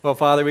Well,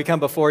 Father, we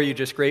come before you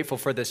just grateful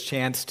for this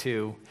chance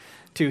to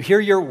hear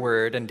your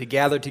word and to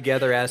gather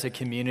together as a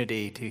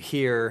community to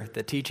hear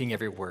the teaching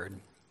of your word.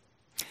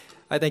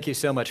 I thank you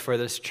so much for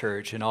this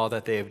church and all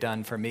that they have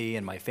done for me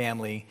and my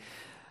family.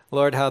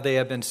 Lord, how they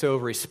have been so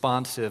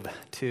responsive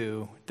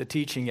to the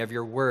teaching of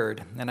your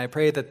word. And I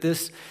pray that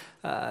this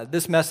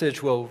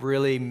message will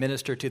really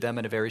minister to them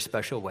in a very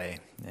special way.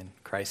 In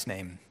Christ's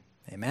name,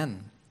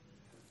 amen.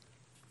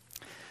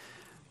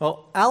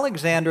 Well,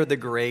 Alexander the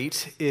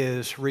Great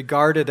is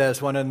regarded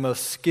as one of the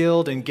most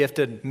skilled and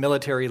gifted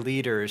military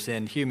leaders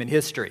in human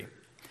history.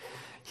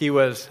 He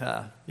was,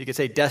 you could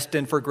say,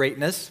 destined for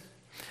greatness.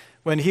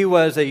 When he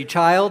was a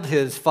child,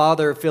 his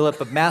father, Philip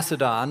of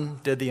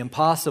Macedon, did the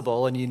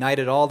impossible and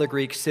united all the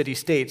Greek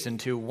city-states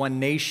into one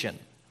nation.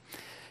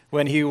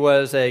 When he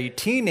was a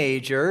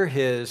teenager,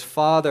 his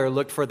father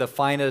looked for the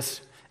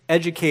finest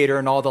educator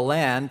in all the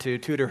land to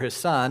tutor his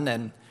son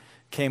and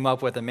came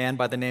up with a man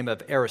by the name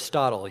of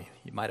Aristotle.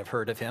 You might have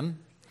heard of him.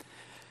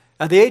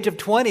 At the age of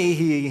 20,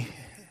 he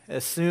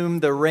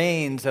assumed the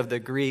reins of the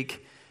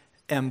Greek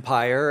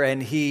Empire,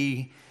 and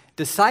he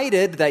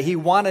decided that he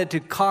wanted to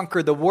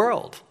conquer the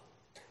world.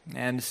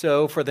 And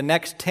so for the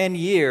next 10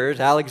 years,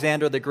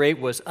 Alexander the Great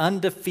was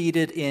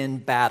undefeated in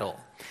battle.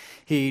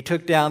 He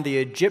took down the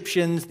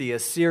Egyptians, the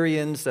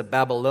Assyrians, the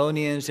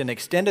Babylonians, and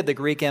extended the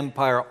Greek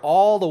Empire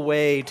all the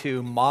way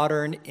to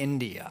modern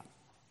India.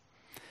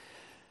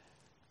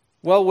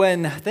 Well,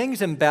 when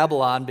things in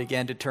Babylon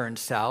began to turn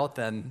south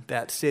and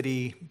that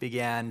city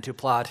began to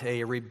plot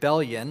a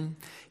rebellion,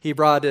 he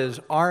brought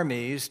his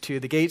armies to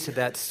the gates of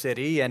that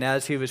city, and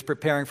as he was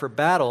preparing for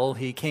battle,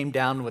 he came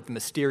down with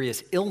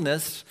mysterious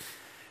illness,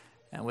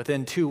 and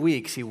within 2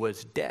 weeks he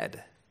was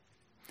dead.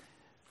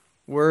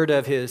 Word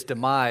of his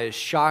demise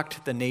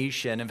shocked the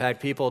nation. In fact,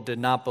 people did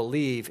not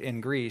believe in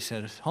Greece,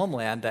 in his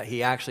homeland, that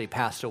he actually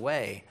passed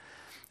away.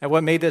 And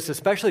what made this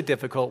especially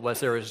difficult was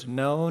there was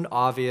no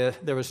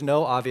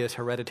obvious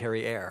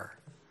hereditary heir.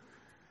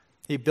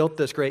 He built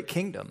this great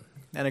kingdom.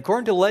 And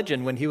according to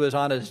legend, when he was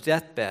on his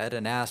deathbed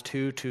and asked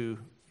who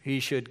he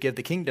should give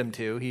the kingdom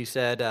to, he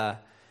said,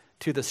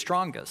 to the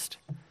strongest.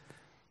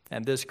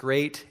 And this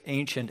great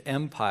ancient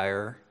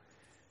empire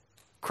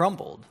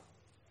crumbled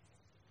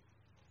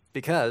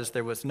because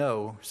there was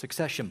no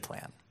succession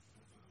plan.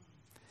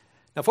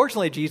 Now,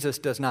 fortunately, Jesus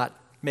does not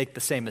make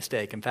the same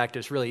mistake. In fact,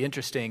 it's really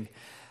interesting.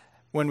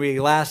 When we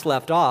last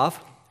left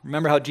off,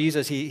 remember how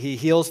Jesus, he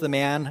heals the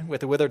man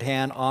with the withered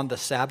hand on the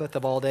Sabbath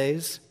of all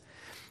days?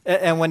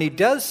 And when he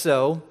does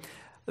so,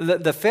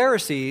 the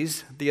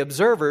Pharisees, the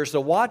observers, the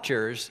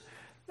watchers,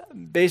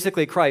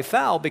 basically cry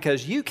foul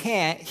because you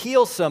can't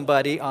heal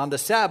somebody on the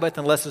Sabbath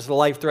unless it's a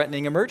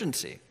life-threatening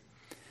emergency.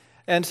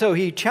 And so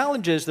he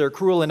challenges their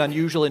cruel and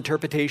unusual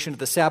interpretation of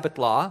the Sabbath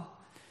law,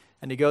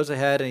 and he goes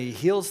ahead and he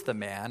heals the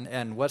man.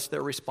 And what's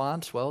their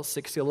response? Well,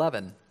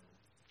 6:11.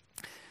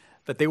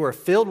 But they were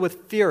filled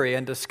with fury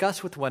and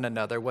discussed with one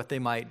another what they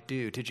might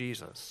do to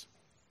Jesus.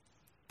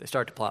 They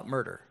start to plot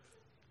murder.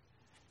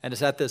 And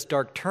it's at this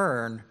dark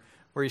turn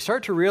where you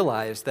start to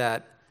realize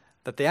that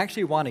they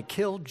actually want to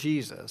kill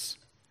Jesus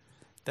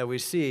that we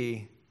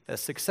see a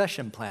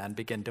succession plan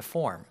begin to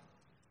form.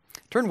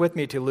 Turn with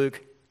me to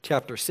Luke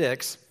chapter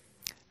 6,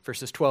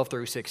 verses 12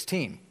 through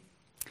 16.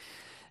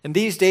 In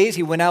these days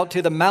he went out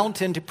to the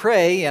mountain to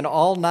pray, and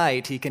all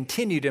night he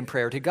continued in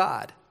prayer to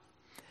God.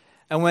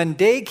 And when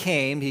day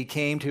came, he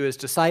came to his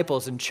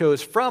disciples and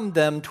chose from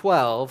them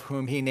 12,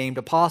 whom he named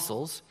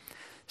apostles,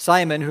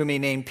 Simon, whom he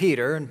named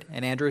Peter,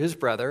 and Andrew his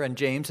brother, and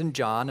James and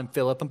John, and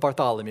Philip and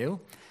Bartholomew,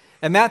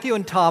 and Matthew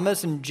and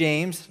Thomas, and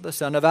James, the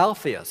son of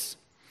Alphaeus,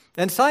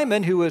 and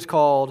Simon, who was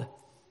called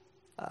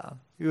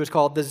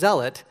the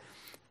Zealot,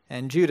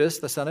 and Judas,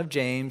 the son of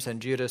James,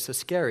 and Judas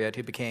Iscariot,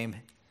 who became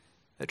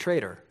a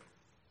traitor.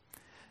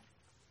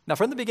 Now,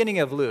 from the beginning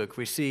of Luke,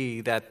 we see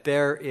that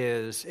there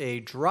is a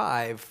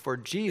drive for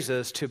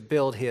Jesus to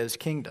build his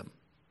kingdom.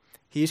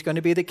 He's going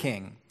to be the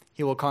king.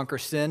 He will conquer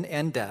sin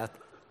and death,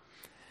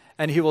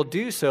 and he will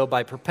do so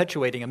by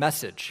perpetuating a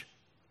message.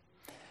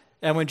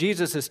 And when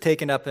Jesus is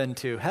taken up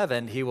into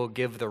heaven, he will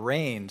give the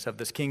reins of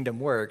this kingdom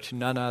work to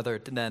none other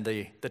than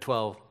the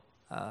 12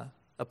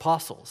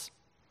 apostles.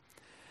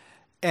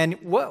 And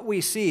what we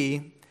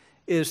see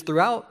is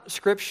throughout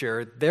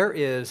Scripture, there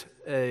is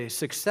a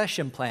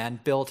succession plan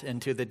built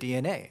into the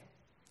DNA,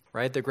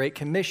 right? The Great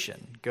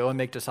Commission, go and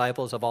make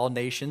disciples of all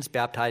nations,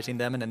 baptizing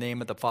them in the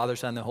name of the Father,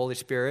 Son, and the Holy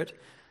Spirit,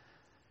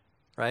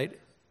 right?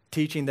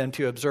 Teaching them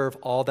to observe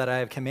all that I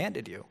have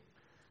commanded you,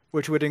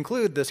 which would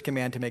include this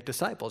command to make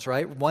disciples,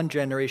 right? One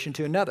generation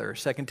to another,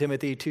 2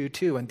 Timothy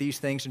 2:2, and these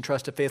things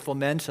entrust to faithful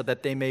men so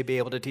that they may be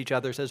able to teach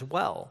others as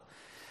well.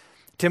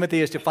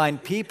 Timothy is to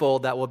find people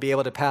that will be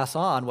able to pass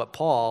on what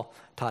Paul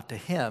taught to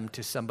him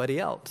to somebody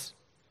else.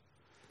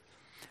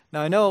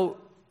 Now, I know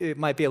it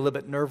might be a little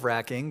bit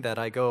nerve-wracking that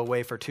I go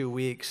away for 2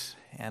 weeks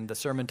and the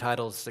sermon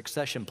title is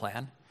Succession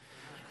Plan.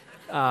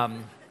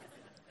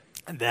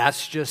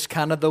 That's just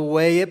kind of the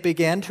way it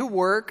began to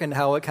work and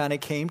how it kind of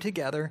came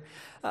together.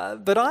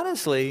 But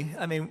honestly,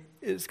 I mean,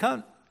 it's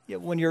kind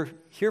of, when you're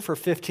here for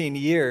 15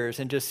 years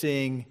and just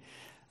seeing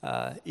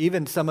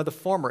even some of the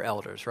former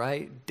elders,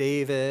 right?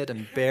 David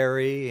and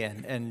Barry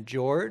and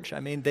George. I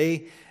mean,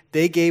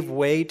 they gave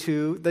way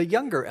to the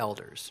younger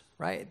elders,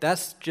 right?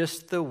 That's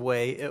just the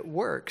way it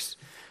works.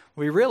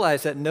 We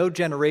realize that no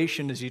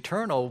generation is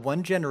eternal.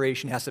 One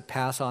generation has to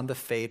pass on the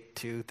faith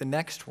to the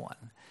next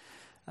one.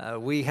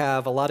 We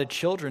have a lot of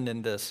children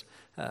in this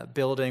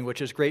building,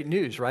 which is great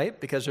news, right?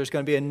 Because there's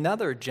going to be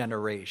another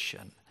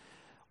generation.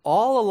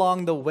 All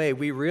along the way,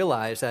 we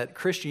realize that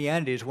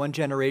Christianity is one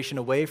generation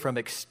away from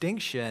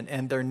extinction,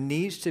 and there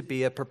needs to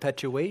be a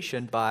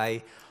perpetuation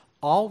by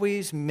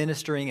always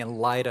ministering in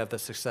light of the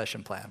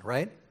succession plan,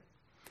 right?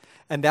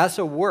 And that's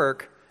a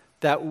work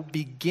that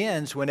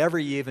begins whenever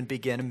you even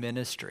begin a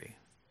ministry.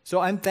 So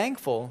I'm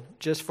thankful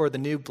just for the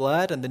new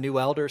blood and the new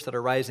elders that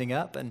are rising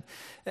up.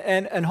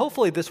 And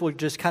hopefully this will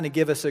just kind of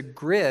give us a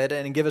grid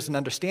and give us an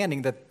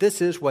understanding that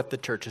this is what the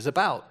church is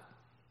about.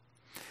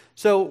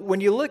 So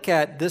when you look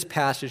at this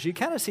passage, you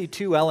kind of see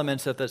two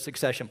elements of the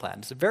succession plan.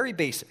 It's very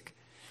basic.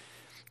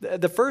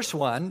 The first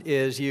one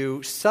is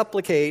you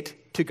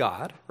supplicate to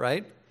God,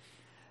 right?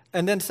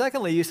 And then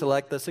secondly, you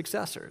select the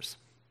successors.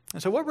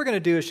 And so what we're going to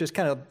do is just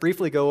kind of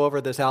briefly go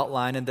over this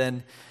outline and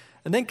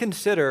then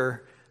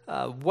consider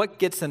what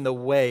gets in the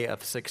way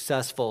of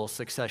successful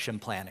succession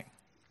planning.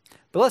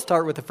 But let's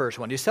start with the first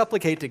one. You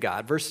supplicate to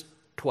God. Verse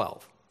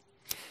 12.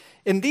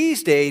 In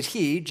these days,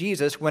 he,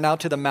 Jesus, went out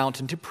to the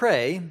mountain to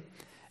pray,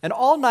 and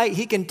all night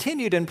he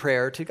continued in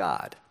prayer to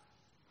God.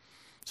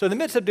 So in the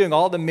midst of doing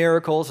all the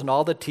miracles and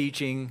all the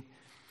teaching,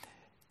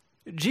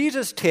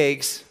 Jesus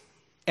takes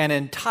an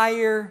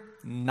entire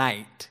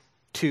night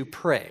to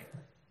pray.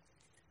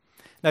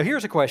 Now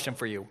here's a question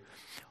for you.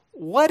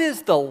 What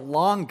is the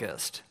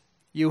longest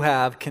you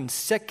have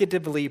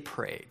consecutively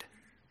prayed?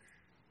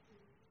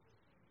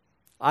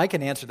 I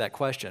can answer that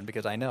question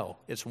because I know.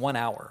 It's 1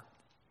 hour.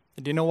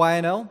 And do you know why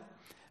I know?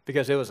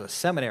 Because it was a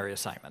seminary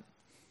assignment.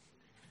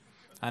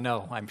 I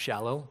know, I'm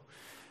shallow.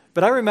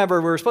 But I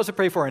remember we were supposed to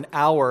pray for an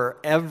hour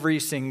every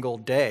single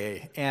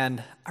day.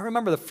 And I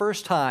remember the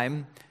first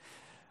time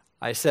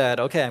I said,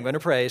 okay, I'm going to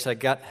pray. So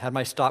I had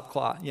my stop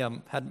clock,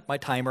 had my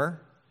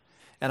timer.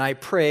 And I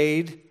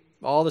prayed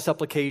all the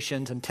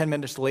supplications. And 10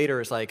 minutes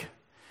later, it's like,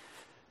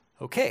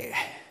 okay,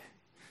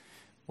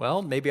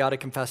 well, maybe I ought to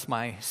confess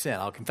my sin.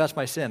 I'll confess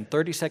my sin.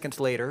 30 seconds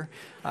later,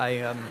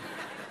 it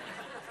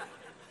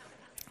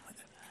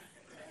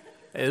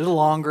is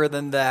longer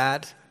than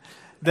that.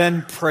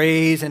 Then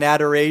praise and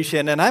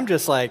adoration. And I'm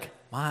just like,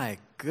 my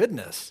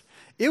goodness,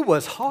 it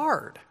was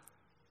hard.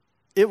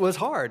 It was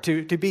hard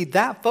to be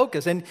that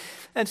focused. And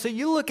so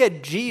you look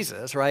at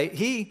Jesus, right?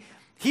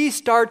 He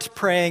starts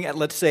praying at,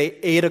 let's say,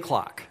 8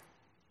 o'clock,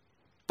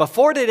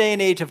 before the day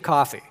and age of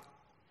coffee.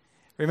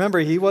 Remember,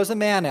 he was a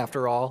man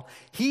after all.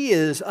 He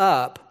is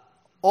up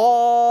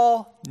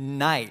all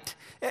night.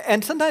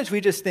 And sometimes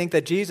we just think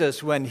that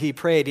Jesus, when he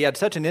prayed, he had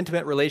such an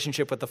intimate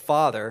relationship with the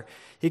Father,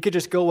 he could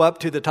just go up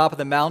to the top of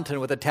the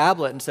mountain with a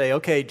tablet and say,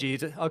 okay,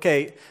 Jesus,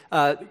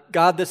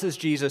 God, this is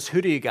Jesus.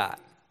 Who do you got?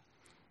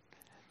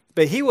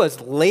 But he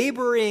was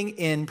laboring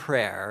in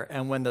prayer,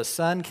 and when the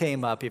sun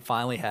came up, he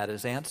finally had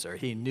his answer.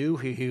 He knew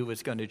who he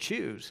was going to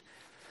choose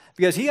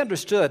because he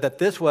understood that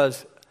this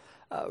was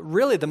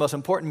really the most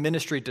important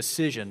ministry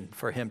decision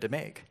for him to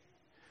make.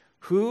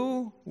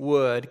 Who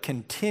would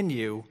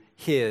continue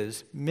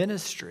his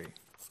ministry?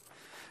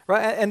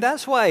 Right? And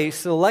that's why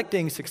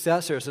selecting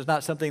successors is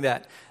not something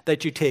that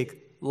you take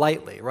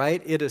lightly,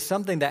 right? It is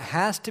something that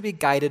has to be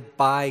guided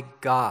by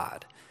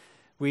God.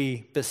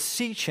 We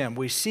beseech him,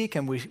 we seek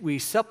him, we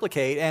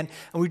supplicate, and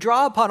we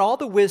draw upon all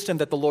the wisdom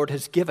that the Lord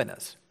has given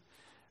us.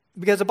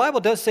 Because the Bible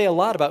does say a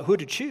lot about who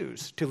to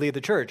choose to lead the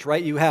church,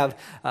 right? You have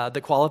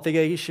the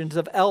qualifications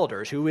of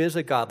elders. Who is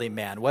a godly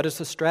man? What is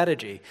the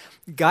strategy?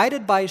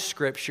 Guided by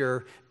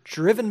Scripture,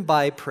 driven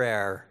by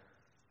prayer,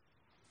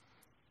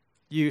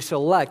 you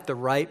select the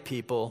right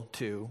people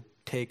to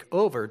take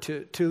over,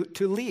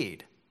 to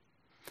lead.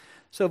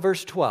 So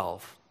verse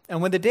 12,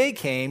 and when the day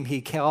came,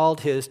 he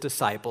called his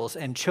disciples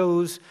and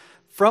chose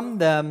from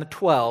them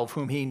 12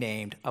 whom he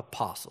named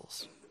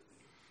apostles.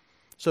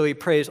 So he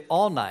prays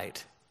all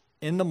night.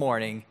 In the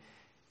morning,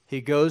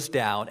 he goes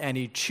down and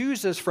he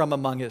chooses from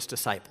among his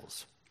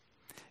disciples.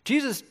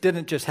 Jesus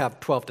didn't just have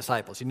 12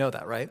 disciples. You know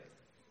that, right?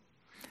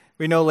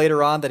 We know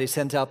later on that he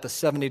sends out the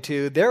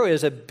 72. There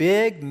is a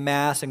big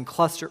mass and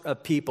cluster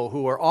of people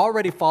who are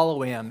already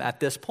following him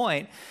at this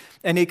point.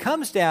 And he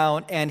comes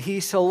down and he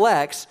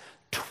selects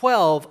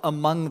 12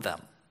 among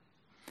them.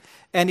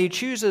 And he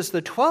chooses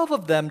the 12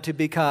 of them to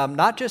become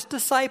not just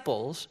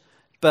disciples,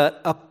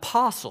 but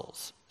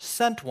apostles,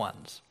 sent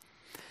ones.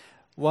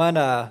 One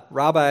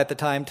rabbi at the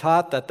time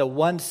taught that the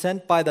one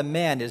sent by the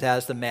man is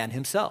as the man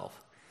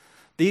himself.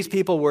 These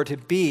people were to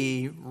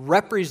be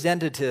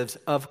representatives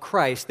of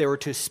Christ. They were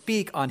to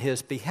speak on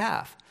his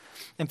behalf.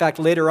 In fact,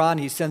 later on,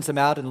 he sends them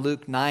out in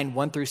Luke 9,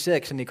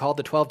 1-6, and he called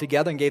the 12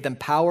 together and gave them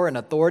power and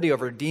authority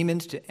over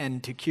demons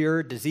and to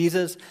cure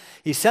diseases.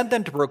 He sent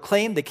them to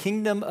proclaim the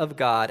kingdom of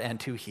God and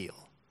to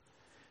heal.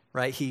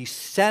 Right? He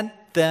sent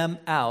them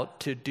out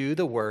to do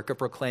the work of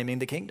proclaiming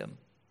the kingdom.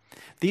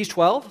 These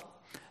 12,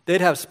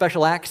 they'd have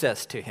special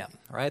access to him,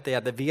 right? They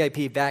had the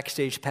VIP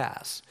backstage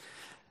pass,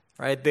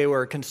 right? They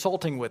were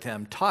consulting with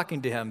him,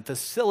 talking to him,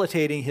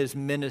 facilitating his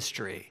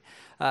ministry.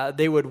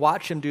 They would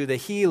watch him do the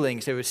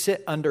healings. They would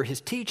sit under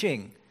his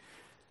teaching.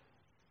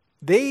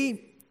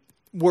 They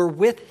were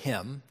with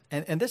him,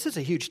 and this is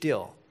a huge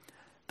deal.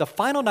 The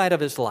final night of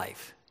his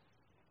life,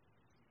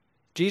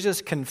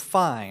 Jesus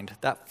confined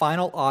that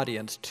final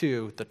audience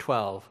to the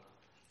 12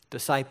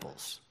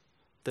 disciples,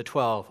 the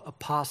 12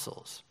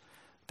 apostles.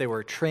 They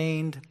were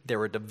trained, they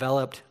were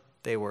developed,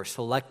 they were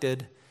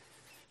selected.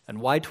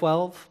 And why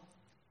 12?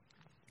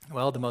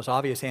 Well, the most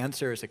obvious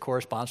answer is it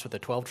corresponds with the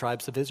 12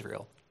 tribes of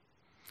Israel.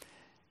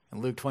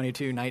 In Luke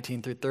 22,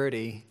 19 through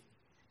 30,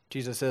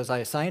 Jesus says, I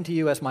assign to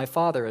you as my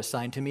Father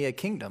assigned to me a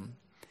kingdom,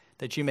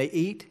 that you may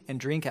eat and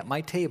drink at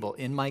my table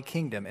in my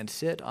kingdom and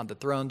sit on the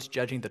thrones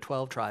judging the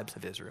 12 tribes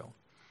of Israel.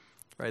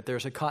 Right?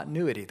 There's a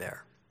continuity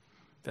there.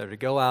 They're to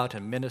go out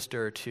and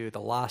minister to the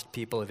lost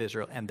people of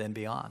Israel and then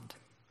beyond.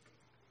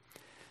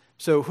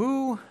 So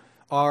who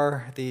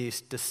are these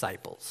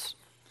disciples?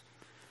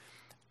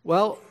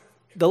 Well,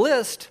 the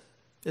list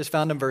is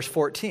found in verse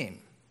 14.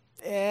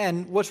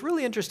 And what's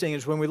really interesting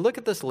is when we look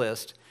at this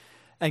list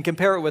and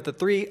compare it with the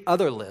three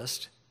other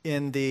lists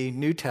in the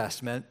New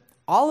Testament,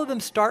 all of them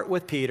start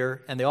with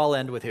Peter and they all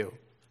end with who?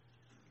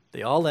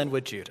 They all end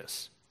with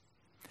Judas.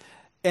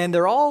 And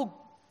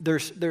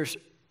there's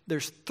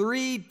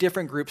three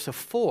different groups of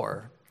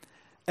four.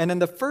 And in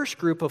the first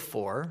group of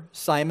four,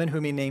 Simon,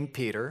 whom he named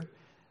Peter,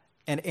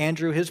 and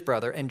Andrew, his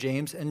brother, and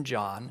James and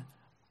John,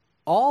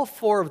 all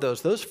four of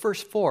those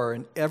first four are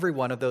in every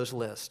one of those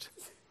lists.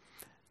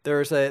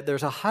 There's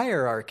a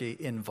hierarchy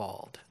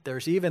involved.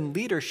 There's even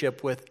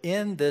leadership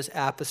within this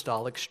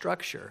apostolic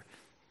structure.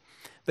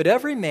 But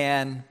every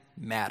man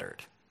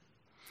mattered.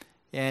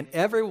 And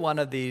every one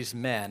of these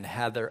men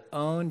had their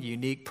own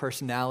unique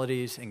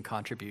personalities and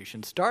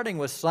contributions, starting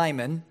with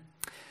Simon,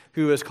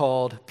 who is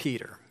called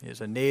Peter. He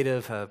is a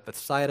native of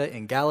Bethsaida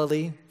in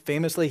Galilee.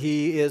 Famously,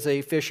 he is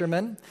a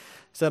fisherman.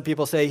 Some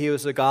people say he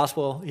was the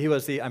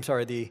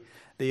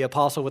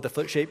apostle with the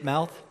foot-shaped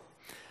mouth,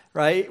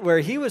 right? Where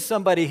he was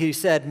somebody who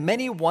said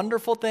many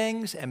wonderful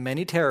things and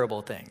many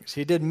terrible things.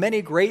 He did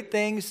many great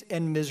things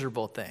and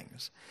miserable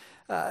things.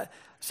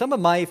 Some of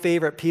my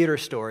favorite Peter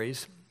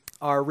stories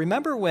are,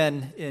 remember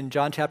when in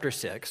John chapter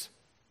 6,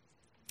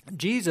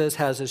 Jesus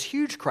has this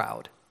huge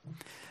crowd.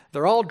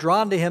 They're all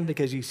drawn to him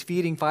because he's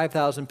feeding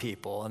 5,000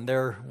 people, and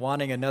they're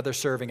wanting another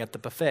serving at the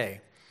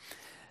buffet.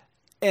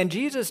 And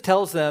Jesus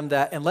tells them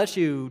that unless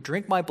you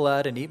drink my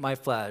blood and eat my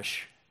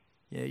flesh,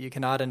 you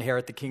cannot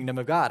inherit the kingdom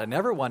of God. And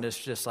everyone is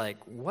just like,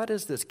 what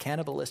is this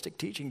cannibalistic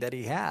teaching that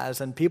he has?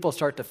 And people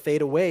start to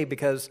fade away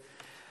because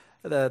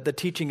the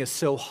teaching is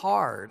so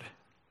hard.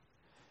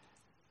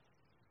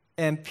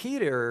 And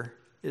Peter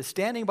is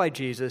standing by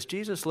Jesus.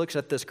 Jesus looks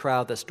at this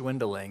crowd that's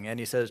dwindling, and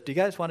he says, do you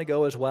guys want to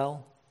go as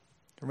well?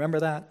 Remember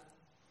that?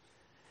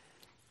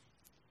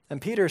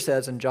 And Peter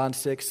says in John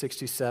 6,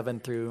 67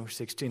 through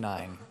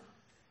 69,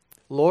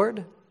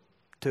 Lord,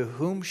 to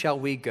whom shall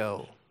we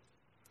go?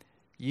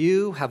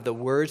 You have the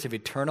words of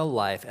eternal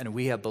life, and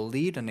we have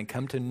believed and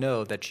come to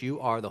know that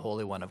you are the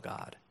Holy One of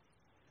God.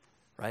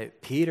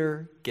 Right?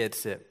 Peter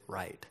gets it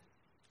right.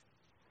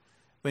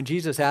 When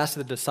Jesus asked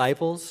the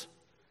disciples,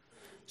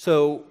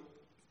 so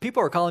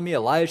people are calling me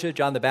Elijah,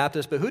 John the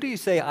Baptist, but who do you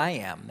say I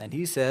am? And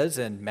he says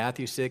in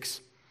Matthew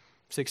 6,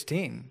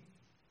 16,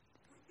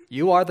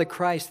 you are the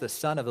Christ, the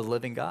Son of the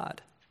living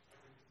God.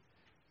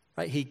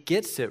 Right? He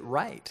gets it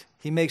right.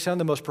 He makes some of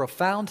the most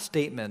profound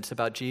statements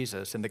about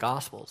Jesus in the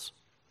Gospels.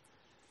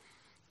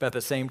 But at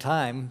the same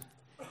time,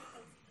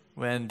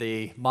 when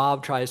the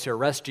mob tries to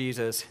arrest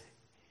Jesus,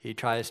 he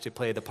tries to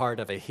play the part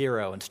of a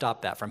hero and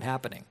stop that from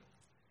happening.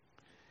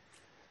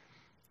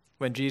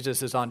 When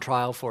Jesus is on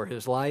trial for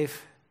his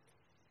life,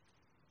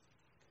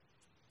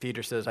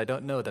 Peter says, I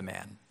don't know the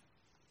man.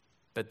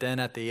 But then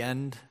at the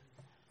end,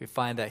 we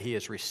find that he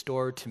is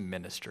restored to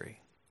ministry.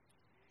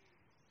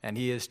 And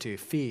he is to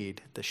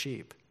feed the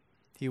sheep.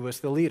 He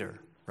was the leader,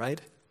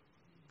 right?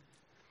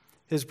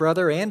 His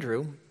brother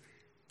Andrew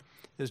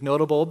is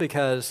notable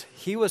because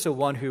he was the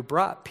one who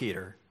brought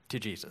Peter to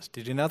Jesus.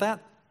 Did you know that?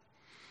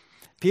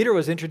 Peter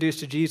was introduced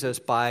to Jesus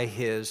by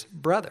his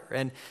brother.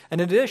 And in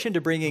addition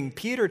to bringing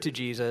Peter to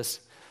Jesus,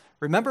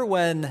 remember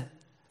when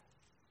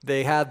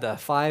they had the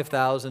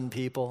 5,000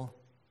 people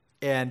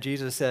and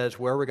Jesus says,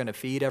 where we're going to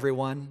feed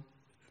everyone?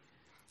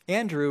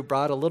 Andrew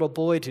brought a little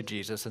boy to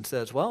Jesus and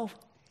says, well,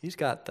 he's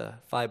got the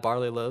 5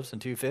 barley loaves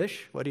and 2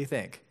 fish. What do you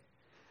think?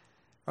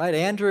 Right?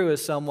 Andrew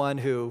is someone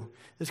who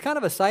is kind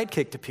of a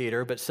sidekick to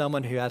Peter, but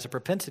someone who has a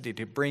propensity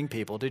to bring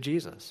people to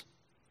Jesus.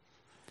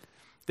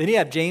 Then you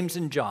have James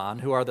and John,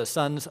 who are the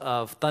sons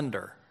of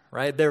thunder,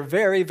 right? They're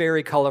very,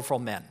 very colorful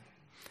men.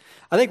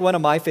 I think one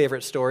of my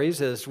favorite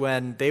stories is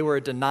when they were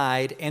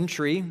denied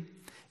entry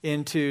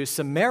into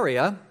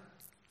Samaria.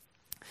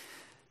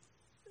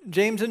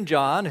 James and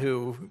John,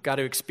 who got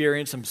to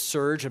experience some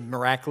surge of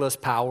miraculous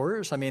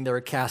powers. I mean, they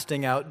were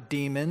casting out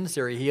demons,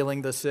 they were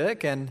healing the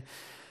sick, and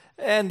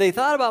And they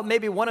thought about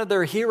maybe one of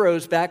their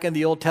heroes back in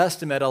the Old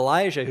Testament,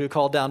 Elijah, who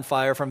called down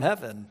fire from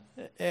heaven.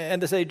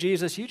 And to say,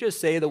 Jesus, you just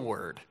say the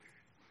word,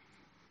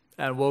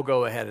 and we'll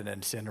go ahead and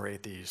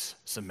incinerate these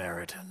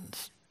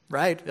Samaritans,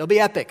 right? It'll be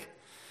epic.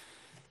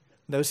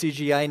 No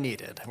CGI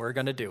needed. We're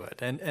going to do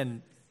it.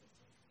 And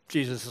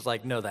Jesus is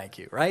like, no, thank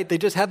you, right? They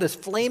just have this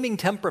flaming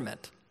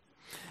temperament.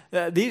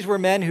 These were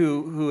men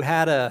who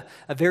had a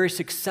very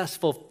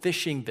successful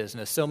fishing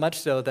business, so much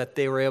so that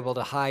they were able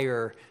to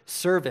hire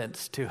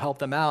servants to help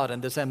them out.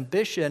 And this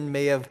ambition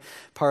may have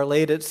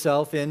parlayed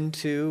itself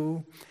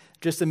into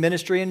just the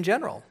ministry in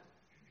general.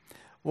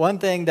 One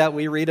thing that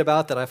we read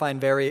about that I find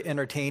very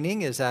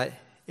entertaining is that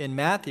in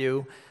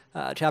Matthew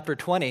chapter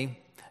 20,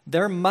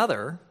 their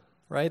mother,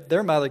 right?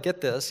 Their mother,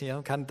 get this,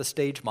 kind of the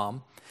stage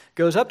mom,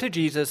 goes up to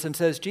Jesus and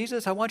says,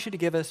 Jesus, I want you to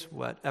give us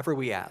whatever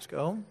we ask.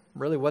 Oh,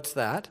 really, what's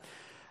that?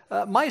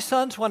 My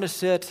sons want to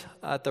sit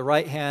at the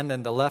right hand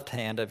and the left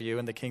hand of you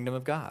in the kingdom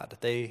of God.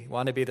 They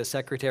want to be the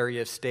Secretary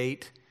of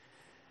State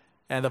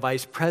and the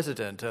Vice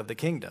President of the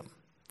kingdom.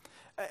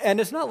 And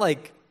it's not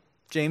like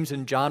James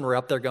and John were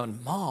up there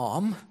going,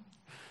 Mom,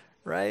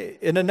 right?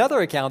 In another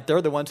account,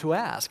 they're the ones who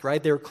ask,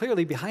 right? They were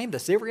clearly behind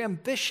this. They were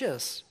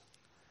ambitious.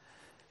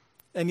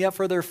 And yet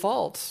for their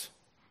faults,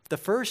 the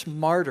first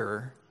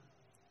martyr,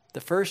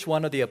 the first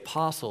one of the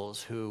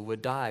apostles who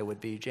would die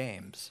would be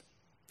James.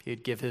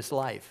 He'd give his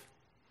life.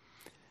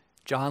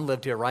 John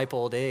lived to a ripe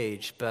old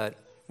age, but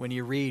when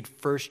you read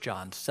 1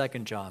 John, 2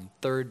 John,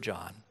 3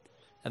 John,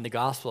 and the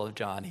Gospel of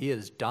John, he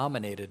is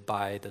dominated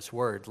by this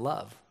word,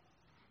 love.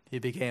 He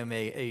became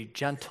a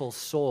gentle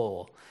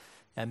soul,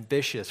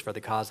 ambitious for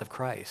the cause of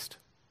Christ.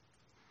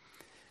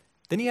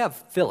 Then you have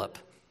Philip.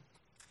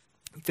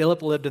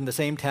 Philip lived in the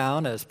same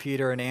town as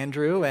Peter and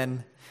Andrew,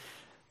 and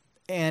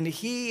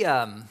he's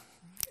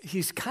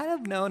kind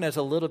of known as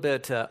a little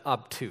bit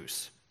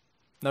obtuse.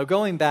 Now,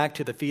 going back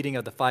to the feeding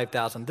of the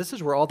 5,000, this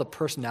is where all the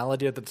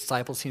personality of the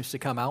disciples seems to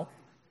come out.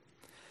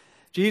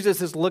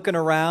 Jesus is looking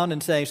around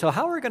and saying, so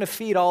how are we going to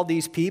feed all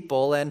these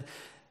people?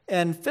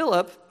 And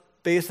Philip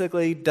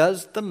basically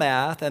does the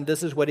math, and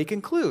this is what he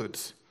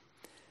concludes.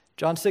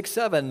 John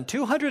 6:7,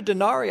 200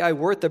 denarii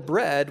worth of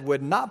bread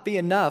would not be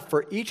enough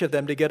for each of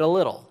them to get a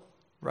little.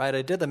 Right?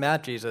 I did the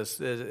math,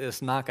 Jesus.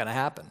 It's not going to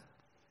happen.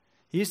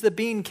 He's the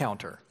bean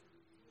counter.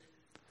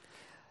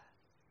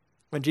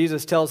 When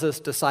Jesus tells his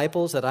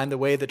disciples that I'm the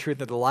way, the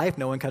truth, and the life,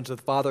 no one comes to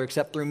the Father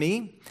except through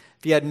me.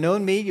 If you had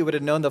known me, you would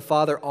have known the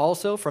Father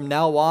also. From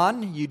now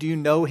on, you do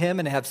know him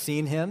and have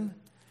seen him.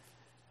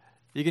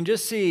 You can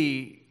just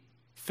see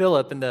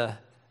Philip in the,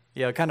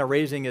 kind of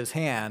raising his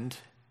hand,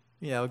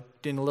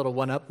 doing a little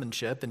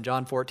one-upmanship in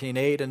John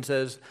 14:8 and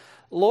says,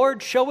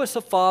 Lord, show us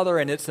the Father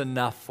and it's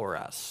enough for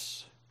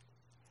us.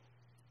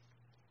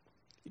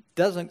 He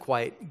doesn't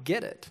quite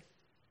get it.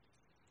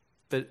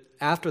 But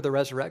after the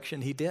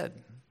resurrection, he did.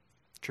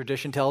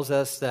 Tradition tells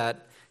us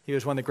that he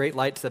was one of the great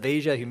lights of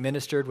Asia. He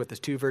ministered with his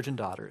 2 virgin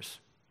daughters.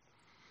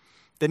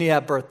 Then you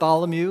have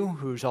Bartholomew,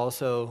 who's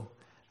also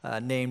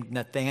named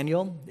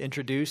Nathaniel,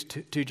 introduced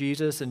to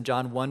Jesus in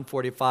John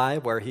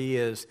 1:45, where he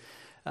is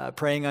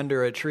praying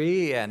under a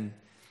tree, and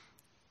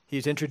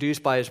he's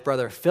introduced by his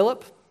brother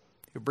Philip,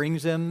 who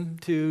brings him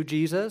to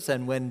Jesus.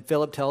 And when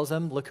Philip tells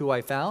him, look who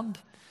I found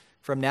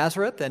from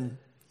Nazareth, and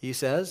he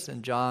says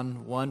in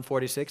John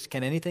 1:46,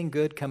 can anything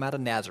good come out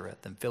of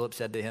Nazareth? And Philip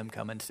said to him,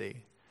 come and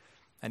see.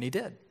 And he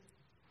did.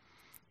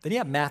 Then you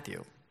have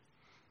Matthew,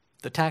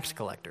 the tax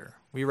collector.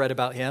 We read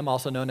about him,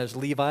 also known as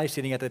Levi,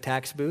 sitting at the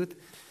tax booth.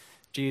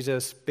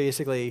 Jesus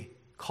basically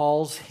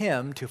calls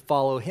him to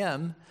follow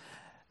him,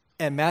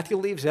 and Matthew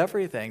leaves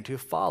everything to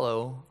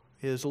follow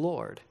his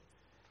Lord.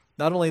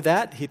 Not only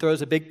that, he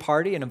throws a big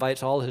party and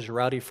invites all his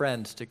rowdy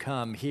friends to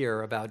come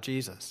hear about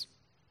Jesus.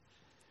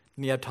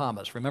 And you have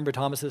Thomas. Remember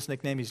Thomas's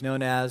nickname? He's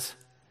known as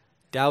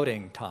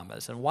Doubting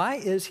Thomas. And why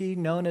is he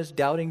known as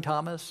Doubting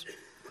Thomas?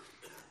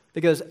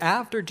 Because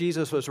after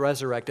Jesus was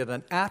resurrected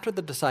and after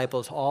the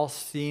disciples all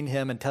seen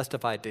him and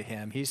testified to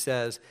him, he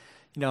says,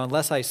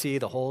 unless I see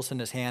the holes in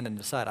his hand and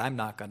his side, I'm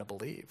not going to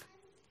believe.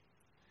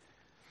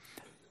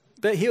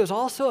 But he was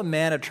also a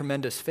man of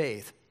tremendous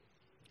faith.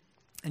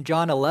 In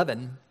John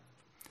 11,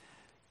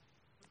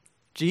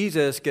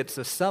 Jesus gets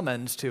a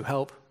summons to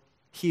help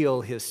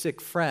heal his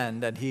sick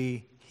friend, and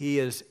he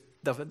is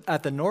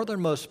at the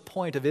northernmost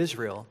point of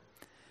Israel,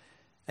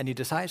 and he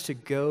decides to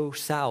go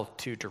south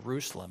to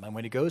Jerusalem. And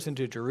when he goes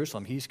into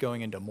Jerusalem, he's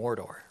going into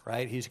Mordor,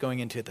 right? He's going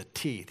into the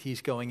teeth.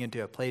 He's going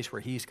into a place where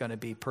he's going to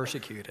be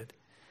persecuted.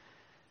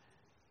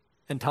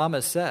 And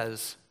Thomas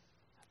says,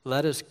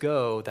 let us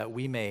go that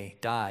we may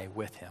die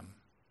with him.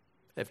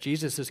 If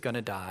Jesus is going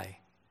to die,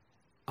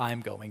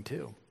 I'm going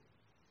too.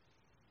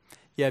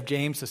 You have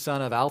James, the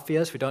son of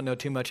Alphaeus. We don't know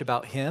too much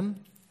about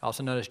him,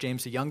 also known as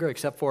James the Younger,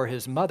 except for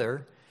his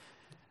mother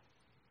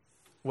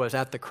was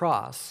at the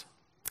cross,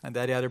 and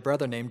that he had a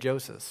brother named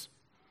Joseph.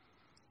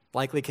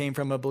 Likely came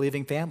from a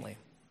believing family.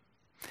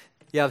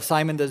 You have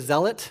Simon the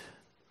Zealot,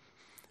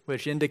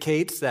 which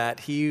indicates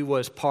that he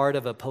was part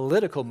of a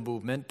political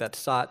movement that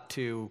sought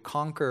to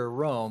conquer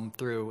Rome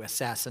through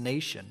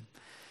assassination.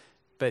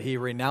 but he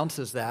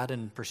renounces that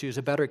and pursues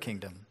a better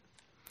kingdom.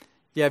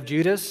 You have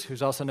Judas,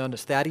 who's also known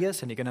as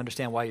Thaddeus, and you can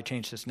understand why he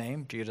changed his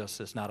name. Judas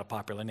is not a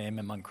popular name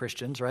among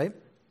Christians, right?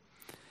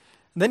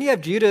 And then you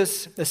have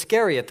Judas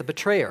Iscariot, the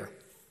betrayer.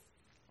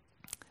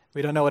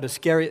 We don't know what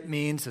Iscariot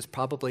means. It's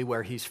probably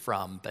where he's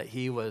from, but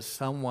he was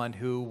someone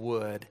who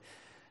would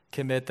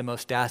commit the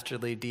most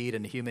dastardly deed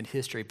in human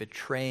history,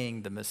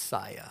 betraying the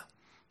Messiah,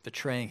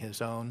 betraying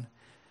his own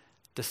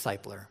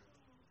discipler.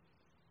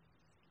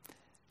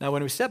 Now,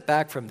 when we step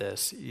back from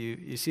this,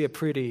 you see a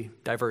pretty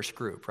diverse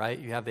group, right?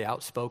 You have the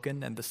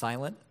outspoken and the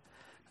silent,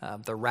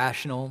 the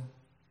rational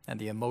and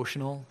the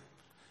emotional.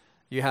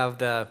 You have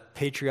the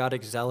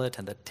patriotic zealot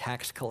and the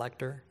tax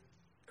collector.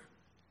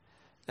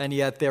 And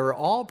yet they were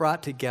all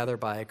brought together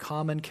by a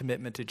common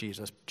commitment to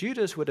Jesus.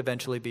 Judas would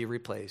eventually be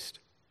replaced.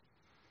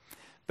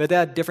 But they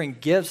had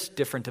different gifts,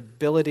 different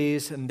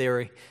abilities, and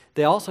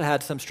they also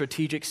had some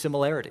strategic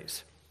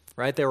similarities,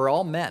 right? They were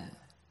all men.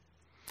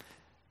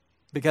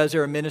 Because they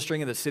were ministering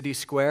in the city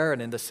square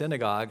and in the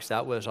synagogues,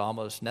 that was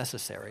almost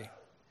necessary.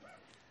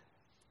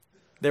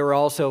 They were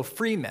also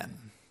free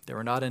men. They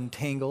were not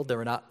entangled. They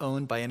were not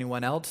owned by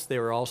anyone else. They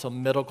were also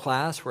middle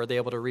class, were they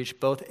able to reach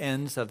both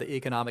ends of the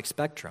economic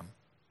spectrum.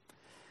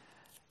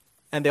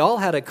 And they all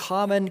had a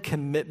common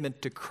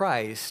commitment to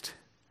Christ,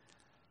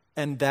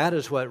 and that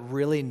is what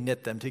really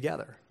knit them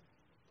together.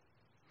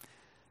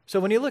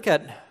 So when you look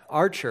at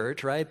our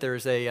church, right,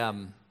 there's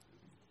a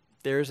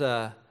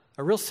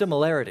real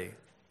similarity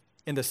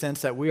in the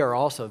sense that we are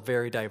also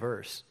very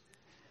diverse.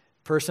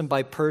 Person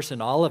by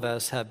person, all of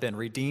us have been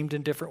redeemed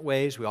in different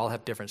ways. We all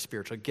have different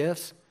spiritual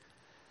gifts.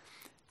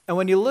 And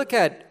when you look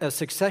at a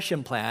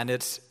succession plan,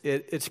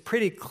 it's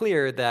pretty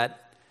clear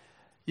that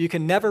you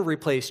can never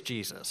replace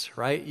Jesus,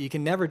 right? You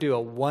can never do a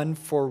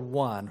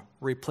one-for-one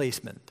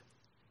replacement.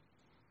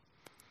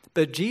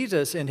 But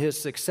Jesus, in his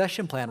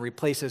succession plan,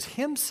 replaces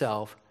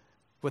himself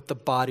with the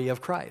body of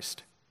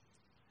Christ.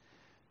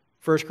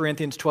 1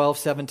 Corinthians 12,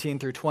 17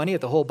 through 20,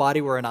 if the whole body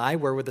were an eye,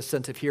 where would the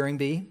sense of hearing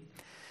be?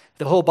 If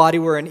the whole body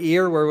were an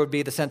ear, where would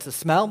be the sense of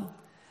smell?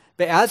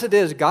 But as it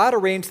is, God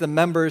arranged the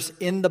members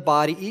in the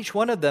body, each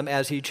one of them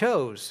as he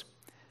chose.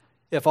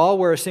 If all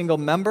were a single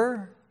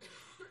member,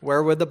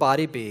 where would the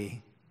body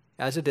be?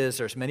 As it is,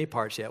 there's many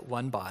parts, yet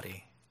one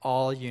body,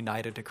 all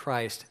united to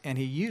Christ, and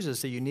he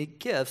uses the unique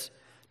gifts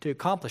to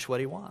accomplish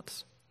what he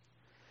wants.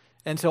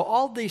 And so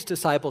all these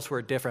disciples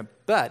were different,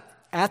 but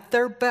at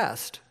their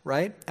best,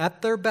 right?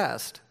 At their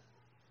best,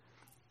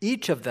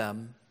 each of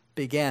them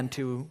began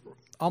to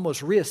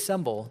almost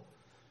reassemble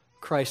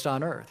Christ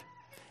on earth.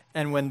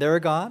 And when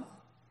they're gone,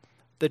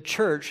 the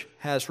church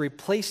has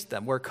replaced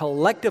them. Where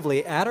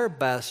collectively, at our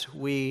best,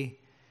 we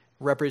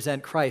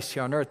represent Christ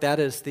here on earth. That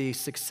is the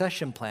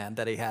succession plan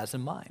that he has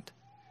in mind.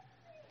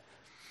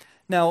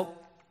 Now,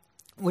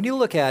 when you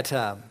look at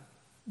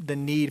the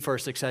need for a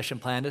succession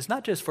plan, it's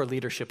not just for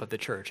leadership of the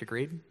church,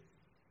 agreed?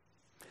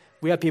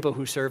 We have people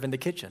who serve in the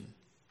kitchen.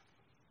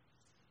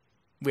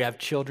 We have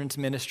children's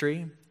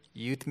ministry,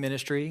 youth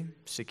ministry,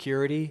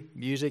 security,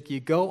 music.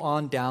 You go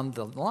on down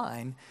the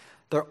line.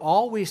 There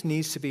always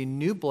needs to be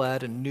new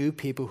blood and new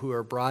people who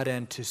are brought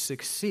in to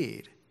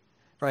succeed,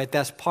 right?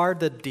 That's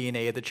part of the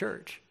DNA of the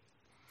church.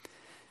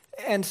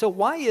 And so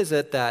why is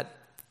it that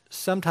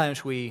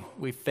sometimes we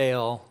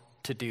fail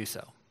to do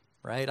so,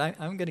 right?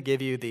 I'm going to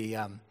give you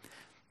the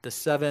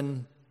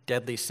 7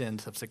 deadly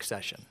sins of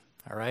succession,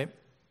 all right?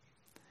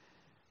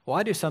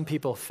 Why do some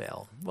people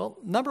fail? Well,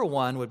 number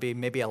one would be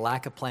maybe a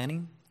lack of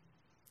planning.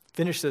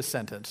 Finish this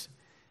sentence.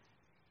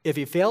 If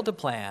you fail to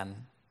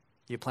plan,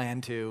 you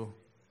plan to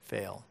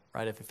fail,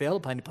 right? If you fail to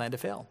plan, you plan to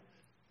fail.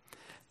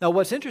 Now,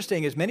 what's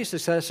interesting is many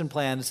succession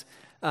plans,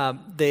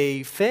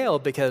 they fail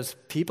because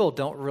people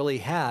don't really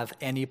have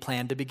any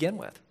plan to begin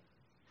with.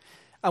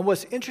 And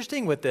what's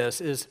interesting with this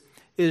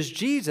is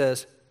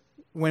Jesus,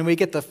 when we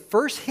get the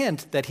first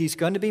hint that he's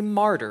going to be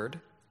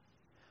martyred,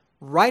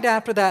 right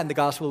after that in the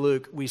Gospel of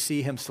Luke, we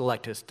see him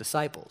select his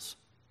disciples.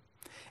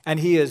 And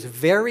he is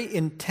very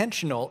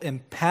intentional in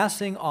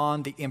passing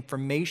on the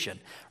information.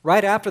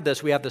 Right after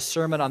this, we have the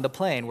Sermon on the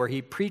Plain where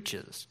he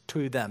preaches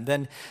to them.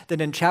 Then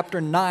in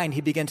chapter 9,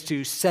 he begins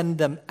to send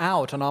them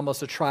out on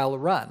almost a trial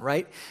run,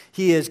 right?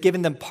 He is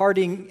giving them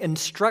parting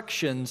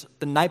instructions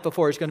the night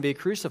before he's going to be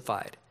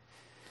crucified.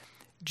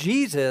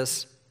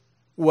 Jesus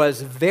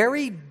was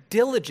very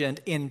diligent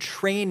in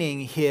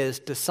training his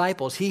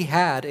disciples. He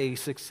had a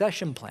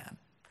succession plan.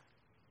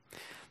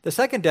 The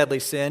second deadly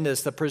sin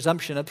is the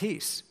presumption of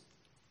peace.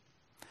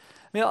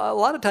 I mean, a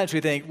lot of times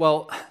we think,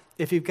 well,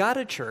 if you've got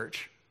a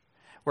church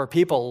where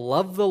people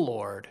love the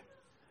Lord,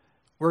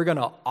 we're going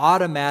to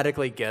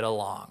automatically get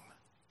along,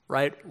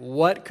 right?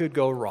 What could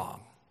go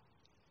wrong?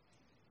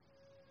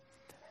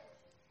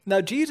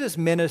 Now, Jesus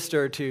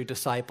ministered to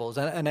disciples,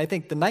 and I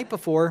think the night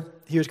before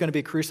he was going to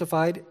be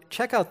crucified,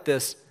 check out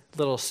this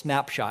little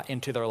snapshot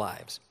into their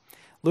lives.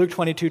 Luke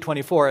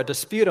 22:24, a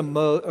dispute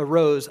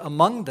arose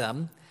among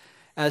them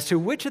as to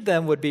which of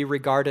them would be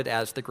regarded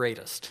as the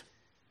greatest.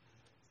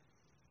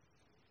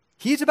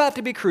 He's about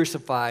to be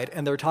crucified,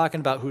 and they're talking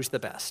about who's the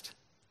best.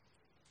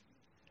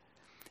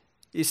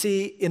 You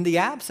see, in the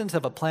absence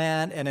of a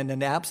plan and in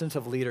an absence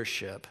of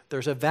leadership,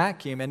 there's a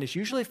vacuum, and it's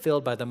usually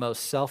filled by the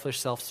most selfish,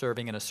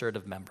 self-serving, and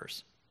assertive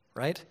members,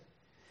 right?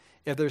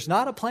 If there's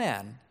not a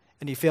plan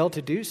and you fail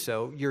to do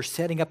so, you're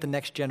setting up the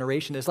next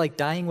generation. It's like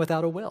dying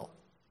without a will.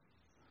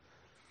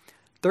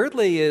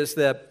 Thirdly is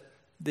the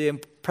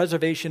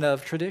preservation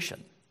of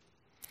tradition,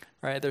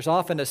 right? There's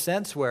often a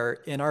sense where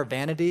in our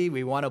vanity,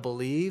 we want to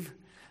believe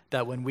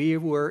that when we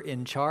were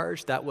in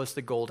charge, that was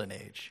the golden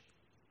age.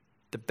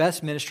 The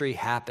best ministry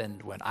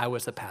happened when I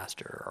was the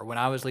pastor or when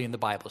I was leading the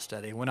Bible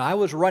study. When I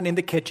was running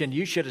the kitchen,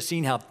 you should have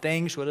seen how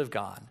things would have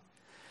gone.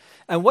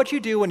 And what you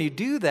do when you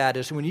do that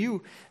is when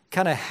you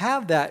kind of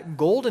have that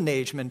golden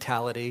age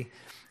mentality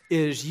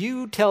is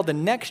you tell the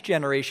next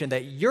generation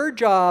that your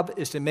job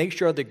is to make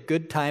sure the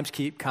good times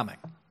keep coming.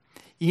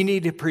 You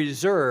need to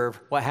preserve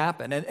what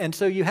happened. And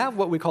so you have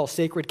what we call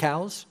sacred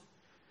cows.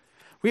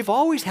 We've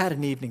always had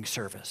an evening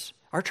service.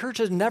 Our church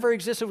has never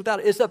existed without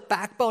it. It's the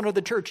backbone of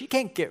the church. You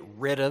can't get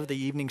rid of the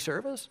evening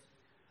service.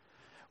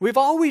 We've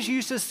always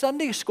used the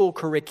Sunday school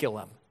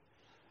curriculum.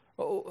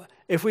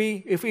 If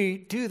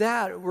we do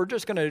that, we're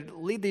just going to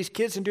lead these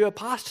kids into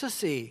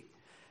apostasy.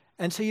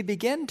 And so you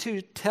begin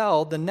to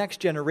tell the next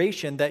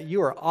generation that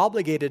you are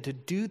obligated to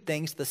do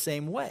things the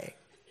same way.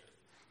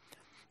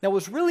 Now,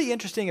 what's really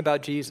interesting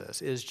about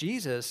Jesus is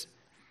Jesus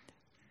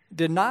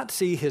did not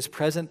see his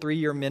present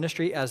 3-year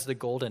ministry as the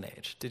golden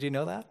age. Did you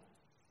know that?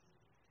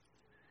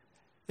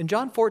 In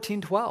John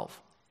 14:12,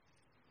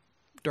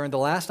 during the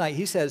last night,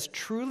 he says,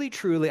 "Truly,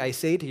 truly, I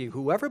say to you,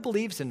 whoever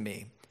believes in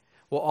me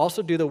will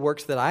also do the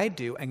works that I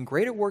do, and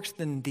greater works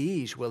than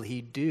these will he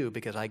do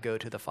because I go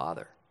to the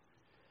Father."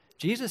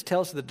 Jesus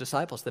tells the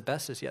disciples the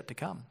best is yet to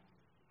come.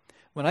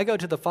 When I go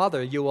to the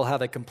Father, you will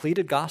have a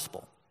completed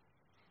gospel.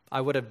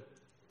 I would have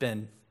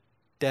been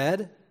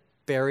dead,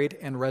 buried,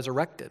 and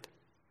resurrected.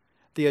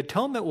 The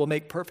atonement will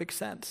make perfect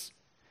sense.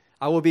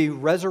 I will be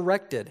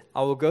resurrected.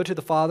 I will go to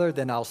the Father,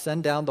 then I'll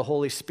send down the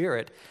Holy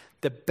Spirit.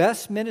 The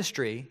best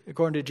ministry,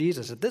 according to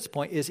Jesus at this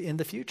point, is in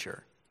the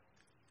future.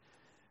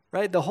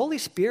 Right? The Holy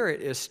Spirit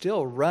is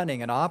still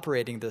running and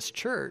operating this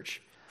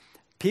church.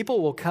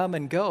 People will come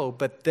and go,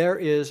 but there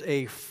is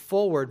a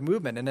forward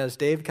movement. And as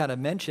Dave kind of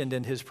mentioned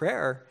in his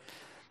prayer,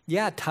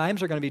 yeah,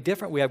 times are going to be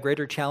different. We have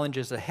greater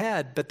challenges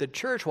ahead, but the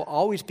church will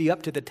always be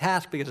up to the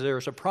task because there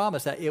is a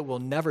promise that it will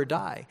never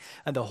die.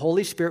 And the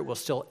Holy Spirit will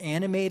still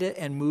animate it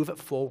and move it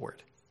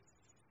forward.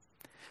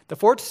 The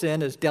fourth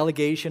sin is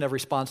delegation of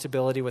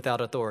responsibility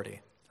without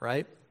authority,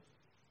 right?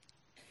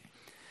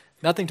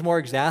 Nothing's more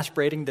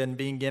exasperating than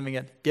being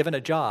given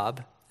a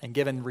job and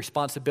given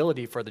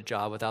responsibility for the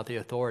job without the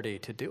authority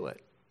to do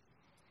it.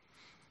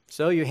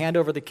 So you hand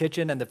over the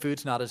kitchen and the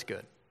food's not as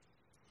good.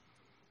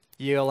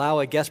 You allow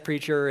a guest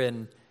preacher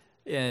in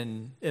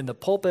the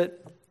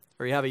pulpit,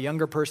 or you have a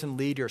younger person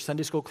lead your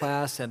Sunday school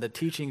class and the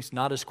teaching's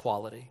not as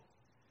quality.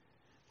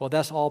 Well,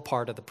 that's all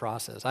part of the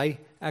process. I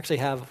actually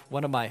have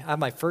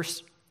my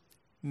first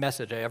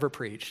message I ever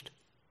preached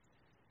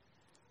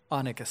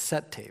on a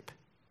cassette tape.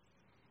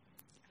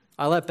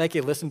 I let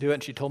Becky listen to it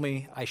and she told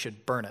me I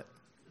should burn it.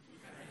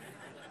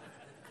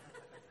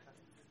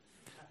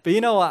 But you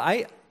know,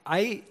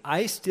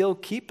 I still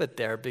keep it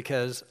there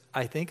because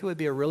I think it would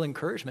be a real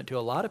encouragement to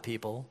a lot of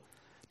people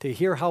to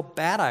hear how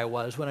bad I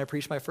was when I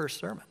preached my first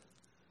sermon,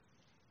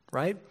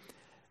 right?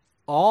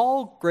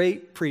 All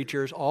great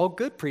preachers, all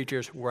good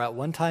preachers were at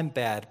one time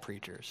bad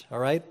preachers, all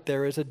right?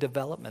 There is a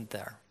development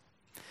there.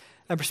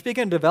 And for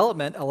speaking of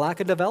development, a lack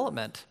of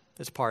development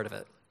is part of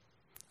it.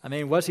 I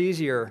mean, what's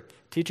easier,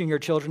 teaching your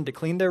children to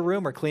clean their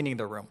room or cleaning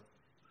their room,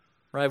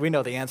 right? We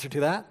know the answer to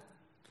that.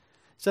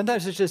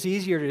 Sometimes it's just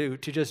easier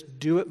to just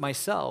do it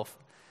myself,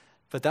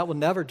 but that will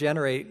never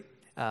generate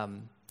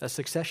a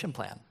succession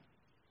plan.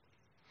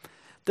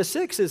 The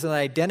sixth is an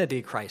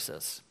identity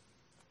crisis,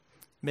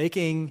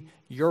 making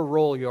your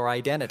role your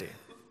identity.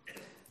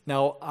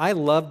 Now, I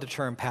love the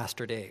term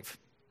Pastor Dave,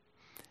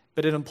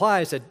 but it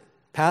implies that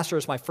pastor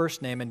is my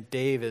first name and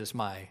Dave is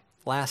my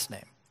last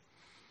name,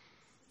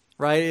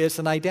 right? It's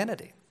an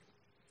identity,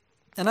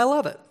 and I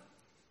love it.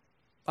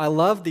 I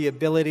love the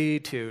ability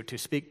to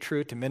speak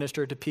truth, to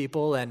minister to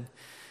people, and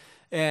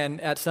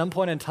at some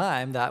point in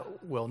time,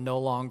 that will no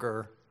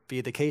longer be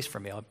the case for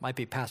me. It might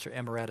be Pastor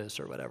Emeritus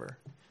or whatever.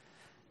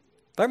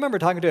 But I remember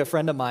talking to a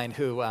friend of mine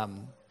who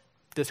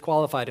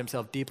disqualified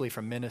himself deeply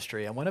from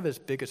ministry, and one of his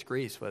biggest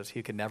griefs was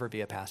he could never be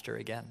a pastor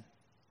again.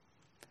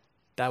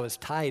 That was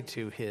tied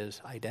to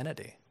his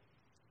identity.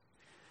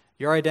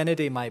 Your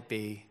identity might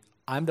be,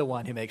 I'm the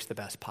one who makes the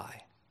best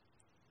pie.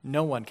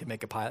 No one can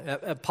make a pie.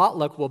 A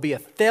potluck will be a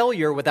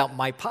failure without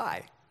my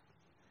pie.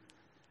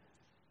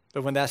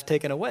 But when that's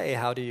taken away,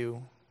 how do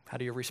you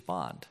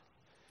respond?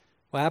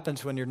 What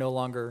happens when you're no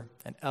longer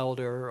an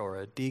elder or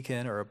a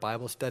deacon or a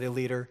Bible study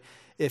leader?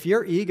 If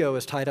your ego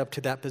is tied up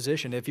to that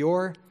position, if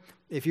your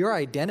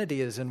identity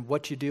is in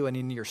what you do and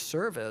in your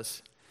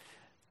service,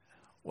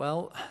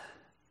 well,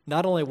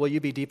 not only will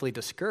you be deeply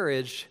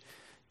discouraged,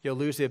 you'll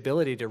lose the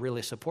ability to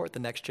really support the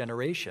next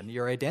generation.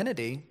 Your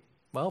identity,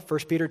 well, 1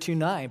 Peter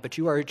 2:9, but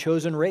you are a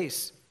chosen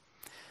race,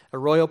 a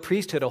royal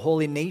priesthood, a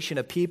holy nation,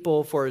 a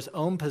people for his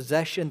own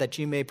possession, that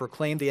you may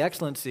proclaim the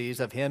excellencies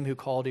of him who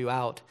called you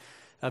out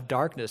of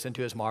darkness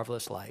into his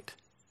marvelous light.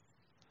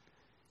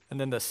 And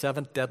then the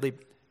seventh deadly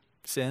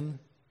sin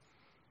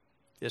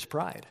is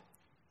pride.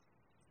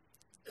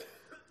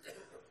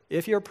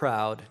 If you're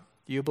proud,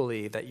 you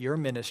believe that your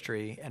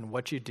ministry and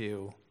what you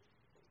do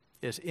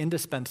is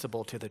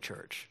indispensable to the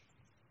church.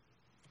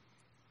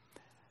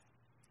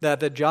 That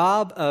the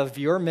job of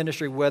your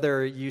ministry,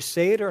 whether you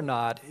say it or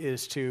not,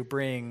 is to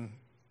bring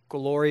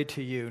glory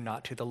to you,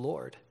 not to the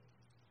Lord.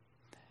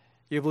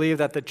 You believe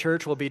that the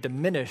church will be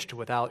diminished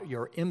without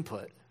your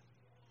input.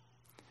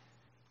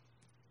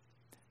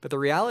 But the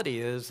reality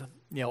is,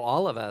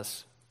 all of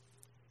us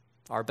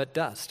are but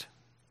dust.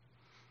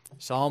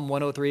 Psalm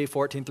 103,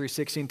 14 through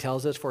 16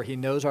 tells us, for he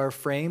knows our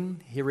frame.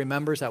 He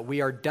remembers that we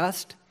are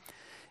dust.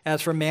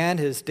 As for man,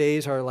 his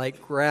days are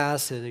like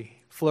grass. He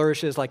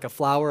flourishes like a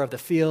flower of the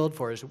field,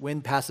 for his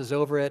wind passes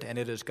over it, and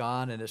it is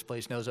gone, and his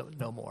place knows it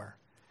no more.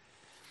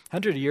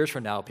 100 years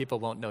from now, people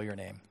won't know your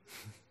name.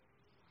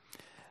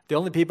 The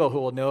only people who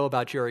will know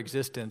about your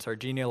existence are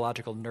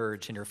genealogical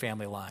nerds in your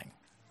family line,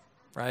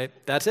 right?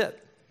 That's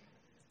it.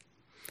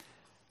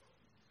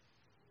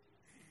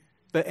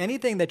 But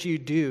anything that you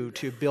do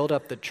to build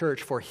up the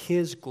church for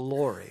his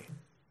glory,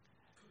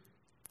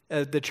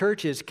 the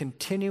church is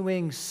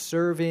continuing,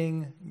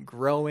 serving,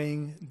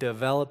 growing,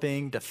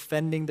 developing,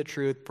 defending the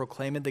truth,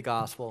 proclaiming the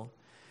gospel.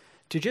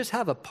 To just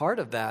have a part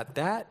of that,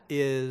 that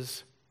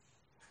is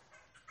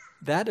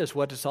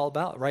what it's all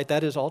about, right?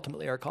 That is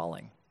ultimately our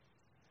calling.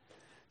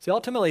 See,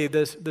 ultimately,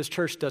 this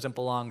church doesn't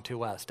belong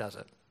to us, does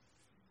it?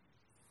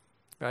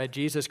 Right?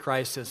 Jesus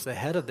Christ is the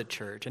head of the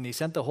church, and he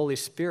sent the Holy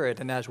Spirit,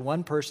 and as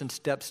one person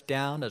steps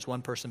down, as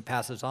one person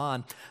passes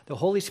on, the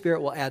Holy Spirit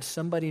will add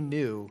somebody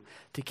new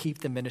to keep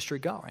the ministry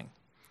going.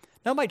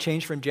 Now, it might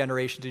change from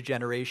generation to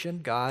generation.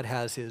 God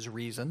has his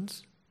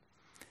reasons,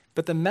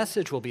 but the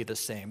message will be the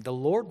same. The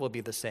Lord will be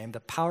the same. The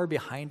power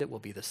behind it will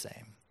be the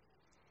same.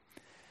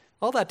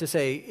 All that to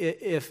say,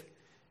 if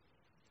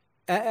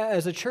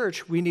as a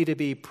church, we need to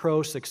be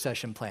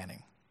pro-succession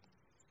planning.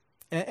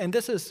 And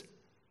this is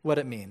what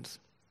it means.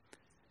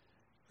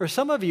 For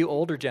some of you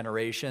older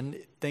generation,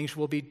 things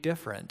will be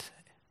different.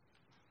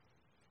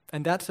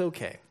 And that's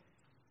okay.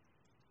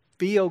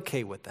 Be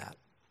okay with that.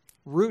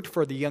 Root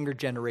for the younger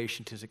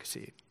generation to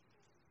succeed.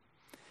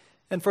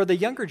 And for the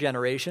younger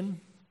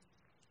generation,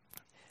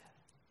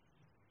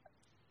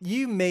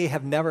 you may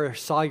have never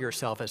saw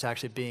yourself as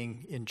actually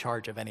being in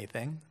charge of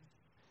anything.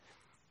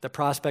 The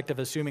prospect of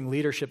assuming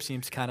leadership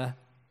seems kind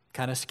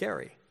of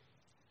scary.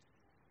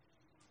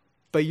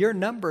 But your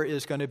number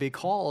is going to be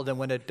called, and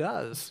when it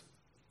does,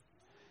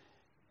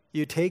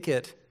 you take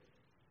it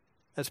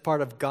as part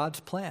of God's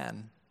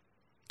plan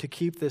to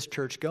keep this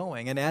church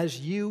going. And as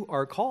you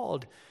are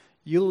called,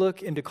 you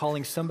look into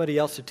calling somebody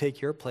else to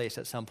take your place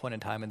at some point in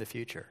time in the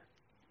future.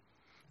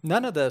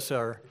 None of us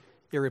are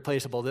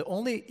irreplaceable. The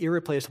only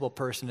irreplaceable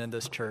person in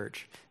this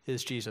church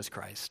is Jesus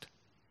Christ.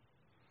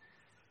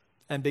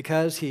 And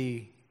because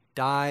he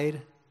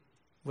died,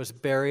 was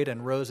buried,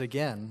 and rose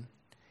again,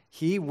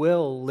 he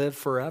will live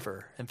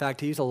forever. In fact,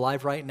 he's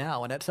alive right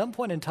now. And at some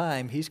point in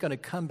time, he's going to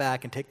come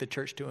back and take the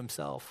church to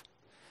himself.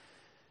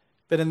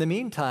 But in the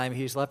meantime,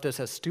 he's left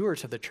us as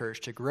stewards of the church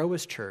to grow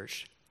his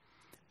church,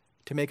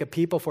 to make a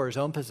people for his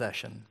own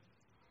possession,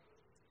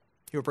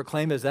 who will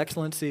proclaim his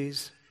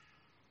excellencies,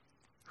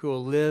 who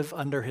will live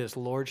under his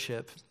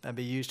lordship and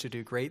be used to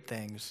do great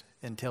things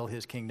until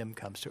his kingdom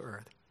comes to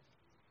earth.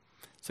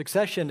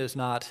 Succession is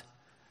not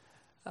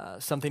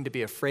something to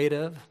be afraid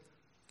of,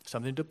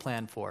 something to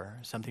plan for,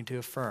 something to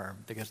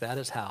affirm, because that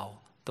is how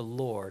the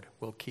Lord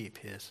will keep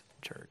his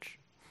church.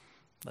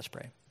 Let's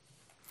pray.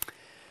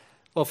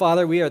 Well,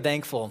 Father, we are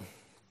thankful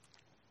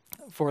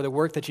for the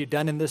work that you've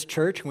done in this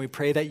church, and we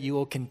pray that you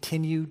will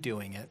continue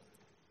doing it.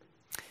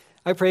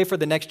 I pray for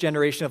the next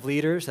generation of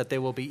leaders that they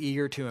will be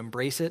eager to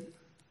embrace it,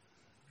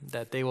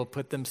 that they will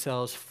put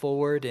themselves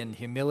forward in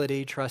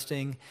humility,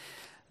 trusting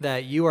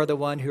that you are the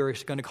one who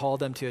is going to call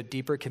them to a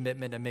deeper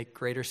commitment and make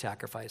greater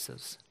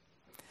sacrifices.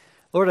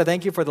 Lord, I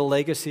thank you for the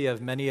legacy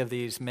of many of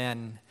these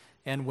men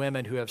and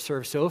women who have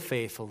served so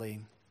faithfully,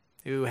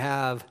 who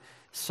have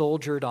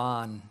soldiered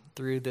on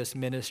through this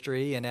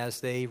ministry, and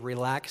as they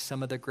relax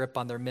some of the grip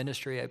on their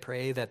ministry, I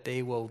pray that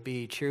they will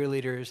be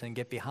cheerleaders and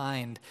get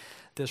behind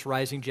this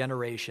rising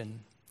generation,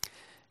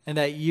 and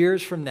that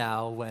years from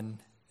now, when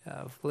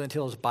Flint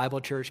Hills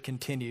Bible Church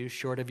continues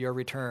short of your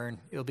return,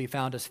 it will be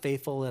found as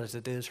faithful as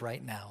it is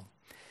right now.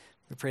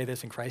 We pray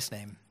this in Christ's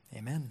name.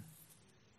 Amen.